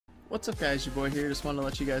What's up guys, your boy here. Just wanted to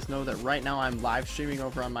let you guys know that right now I'm live streaming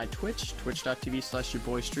over on my Twitch,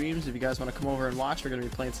 twitch.tv/yourboystreams. If you guys want to come over and watch, we're going to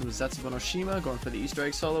be playing some Zetsubou no Shima, going for the Easter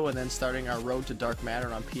egg solo, and then starting our Road to Dark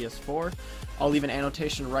Matter on PS4. I'll leave an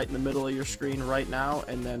annotation right in the middle of your screen right now,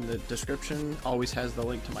 and then the description always has the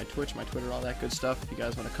link to my Twitch, my Twitter, all that good stuff. If you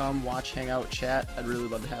guys want to come, watch, hang out, chat, I'd really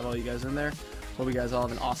love to have all you guys in there. Hope you guys all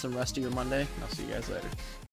have an awesome rest of your Monday, and I'll see you guys later.